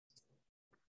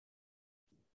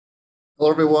Hello,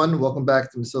 everyone. Welcome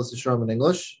back to Mesilas Yesharim in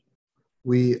English.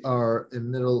 We are in the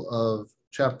middle of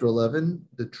chapter 11,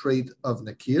 the trait of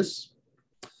Nikias.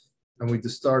 And we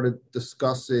just started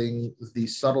discussing the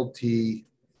subtlety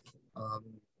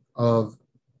of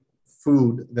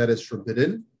food that is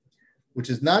forbidden,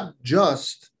 which is not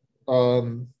just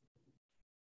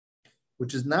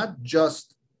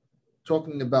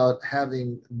talking about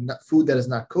having food that is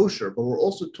not kosher, but we're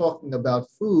also talking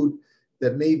about food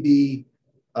that may be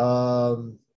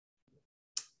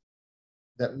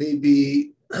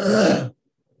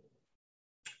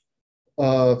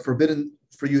forbidden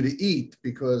for you to eat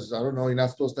because I don't know, you're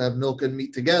not supposed to have milk and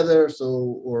meat together,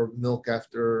 or milk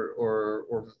after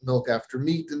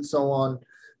meat and so on.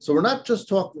 So we're not just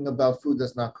talking about food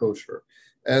that's not kosher.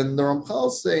 And the Ramchal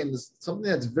is saying this,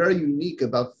 something that's very unique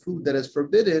about food that is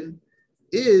forbidden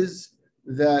is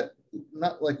that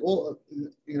not like all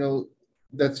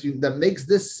that makes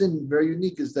this sin very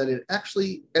unique is that it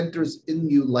actually enters in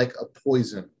you like a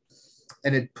poison,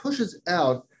 and it pushes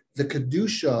out the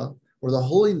kedusha or the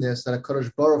holiness that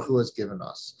HaKadosh Baruch Hu has given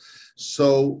us.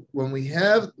 So when we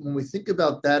think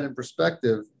about that in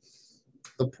perspective,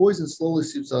 the poison slowly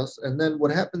seeps us, and then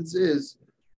what happens is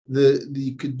the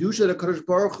kedusha that HaKadosh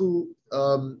Baruch Hu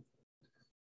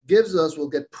gives us will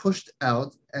get pushed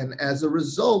out, and as a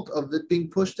result of it being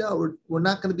pushed out, we're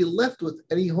not going to be left with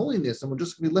any holiness, and we're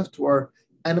just going to be left to our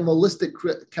animalistic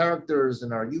characters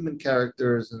and our human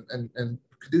characters and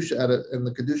kedusha out of, and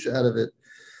the kedusha out of it.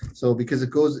 So because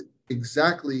it goes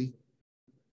exactly,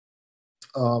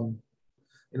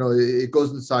 it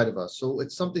goes inside of us. So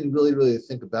it's something really, really to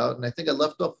think about. And I think I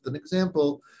left off with an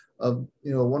example of,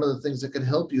 one of the things that can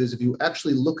help you is if you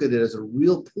actually look at it as a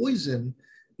real poison,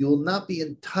 you will not be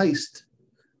enticed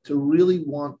to really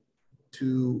want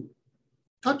to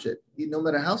touch it. No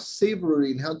matter how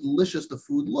savory and how delicious the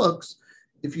food looks,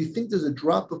 if you think there's a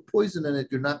drop of poison in it,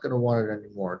 you're not going to want it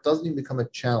anymore. It doesn't even become a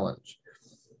challenge.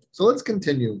 So let's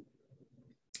continue.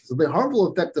 So the harmful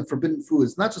effect of forbidden food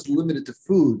is not just limited to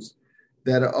foods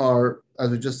that are,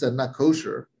 as we just said, not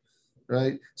kosher,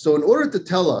 right? So in order to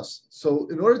tell us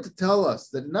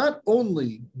that not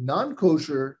only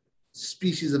non-kosher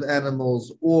species of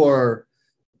animals or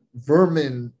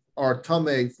vermin are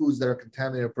tamei, foods that are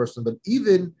contaminated a person, but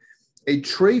even a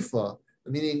treifa,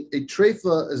 meaning a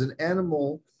treifa is an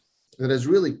animal that is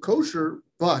really kosher,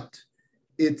 but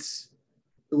it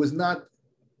was not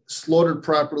slaughtered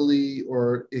properly,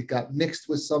 or it got mixed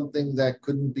with something that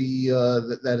couldn't be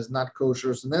that is not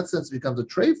kosher. So in that sense, it becomes a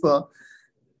treifa.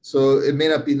 So it may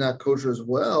not be not kosher as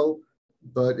well,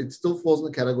 but it still falls in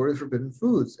the category of forbidden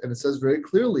foods. And it says very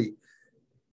clearly.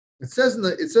 It says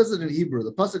it in Hebrew.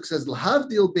 The pasuk says,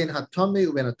 "L'havdil ben hatame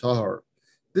uben hatahar."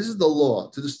 This is the law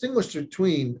to distinguish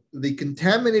between the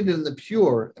contaminated and the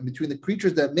pure, and between the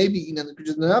creatures that may be eaten and the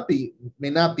creatures that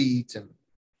may not be eaten.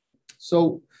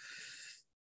 So,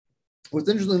 what's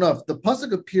interesting enough, the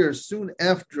pasuk appears soon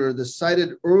after the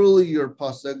cited earlier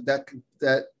pasuk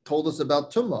that told us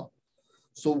about tumah.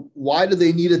 So, why do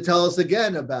they need to tell us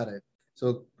again about it?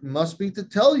 So, it must be to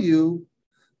tell you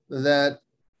to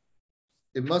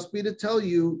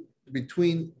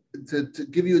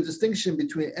give you a distinction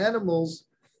between animals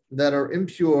that are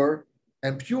impure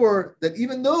and pure, that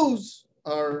even those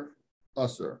are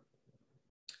asur.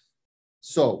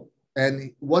 So,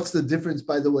 and what's the difference,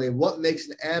 by the way? What makes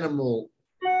an animal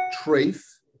treif?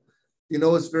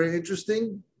 It's very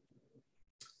interesting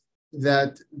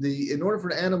that in order for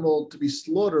an animal to be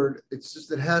slaughtered, it's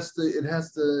just it has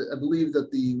to. I believe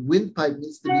that the windpipe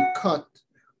needs to be cut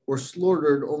or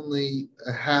slaughtered only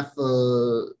half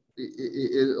of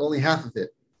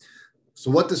it. So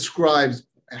what describes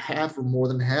half or more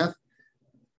than half?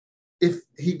 If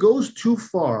he goes too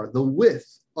far, the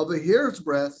width of a hair's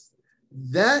breadth,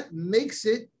 that makes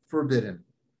it forbidden.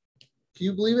 Can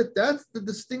you believe it? That's the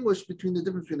difference between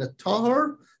a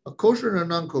tahar, a kosher, and a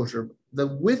non-kosher. The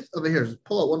width of a hair. Just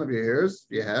pull out one of your hairs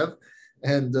if you have,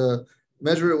 and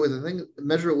measure it with a thing.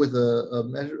 Measure it with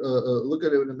look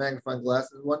at it with a magnifying glass,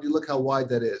 and want you look how wide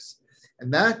that is,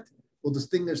 and that will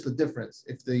distinguish the difference.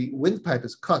 If the windpipe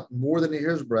is cut more than a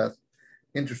hair's breadth,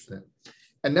 interesting.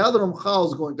 And now the Ramchal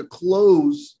is going to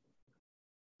close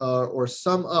or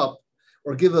sum up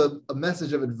or give a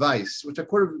message of advice, which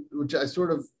I sort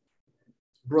of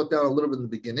brought down a little bit in the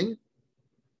beginning,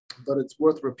 but it's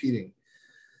worth repeating.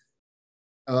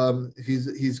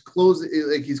 He's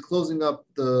closing up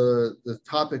the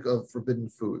topic of forbidden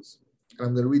foods. And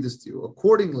I'm going to read this to you.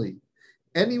 Accordingly,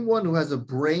 anyone who has a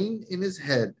brain in his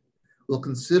head will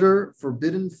consider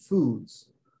forbidden foods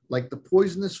like the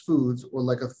poisonous foods, or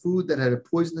like a food that had a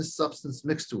poisonous substance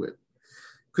mixed to it.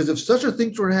 Because if such a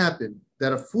thing were to happen,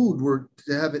 that a food were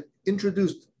to have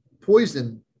introduced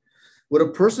poison, would a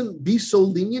person be so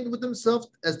lenient with himself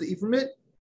as to eat from it?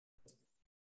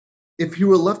 If he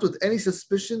were left with any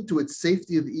suspicion to its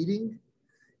safety of eating,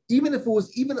 even if it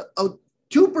was even a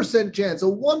 2% chance, a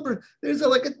 1%, there's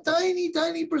like a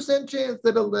tiny percent chance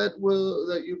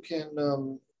that you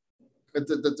can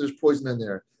that there's poison in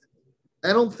there.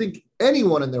 I don't think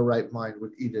anyone in their right mind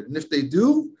would eat it, and if they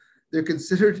do, they're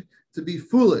considered to be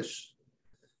foolish.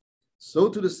 So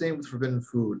too the same with forbidden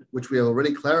food, which we have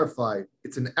already clarified.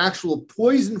 It's an actual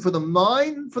poison for the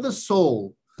mind and for the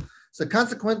soul. So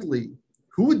consequently,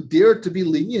 who would dare to be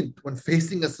lenient when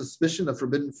facing a suspicion of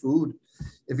forbidden food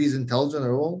if he's intelligent at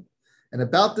all? And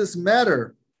about this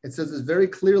matter, it says this very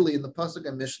clearly in the Pasuk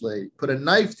and Mishlei, put a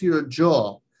knife to your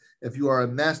jaw if you are a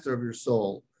master of your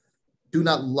soul. Do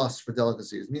not lust for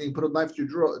delicacies, meaning put a knife to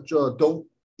your jaw. Don't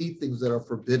eat things that are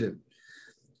forbidden.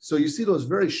 So you see those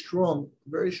very strong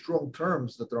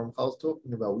terms that the Ramchal is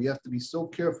talking about. We have to be so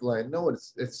careful. I know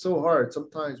it's so hard.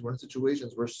 Sometimes we're in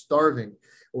situations we're starving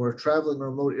or we're traveling in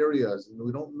remote areas and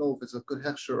we don't know if it's a good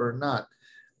hechsher or not.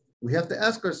 We have to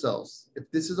ask ourselves, if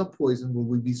this is a poison, will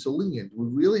we be so lenient? We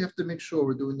really have to make sure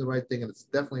we're doing the right thing, and it's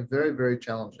definitely very, very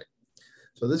challenging.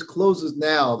 So this closes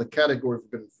now the category of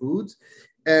forbidden foods,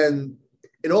 and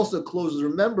it also closes,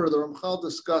 remember, the Ramchal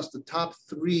discussed the top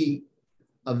 3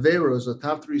 averos, the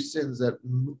top 3 sins that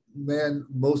man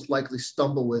most likely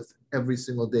stumble with every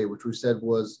single day, which we said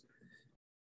was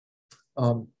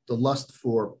the lust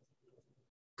for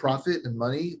profit and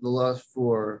money, the lust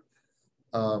for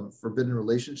forbidden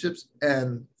relationships,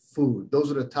 and food.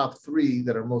 Those are the top 3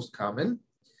 that are most common.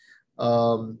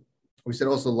 We said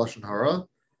also Lashon Hara.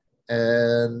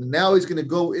 And now he's going to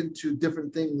go into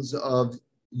different things of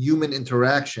human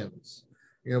interactions,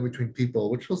 between people,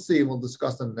 which we'll see and we'll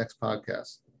discuss on the next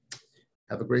podcast.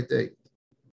 Have a great day.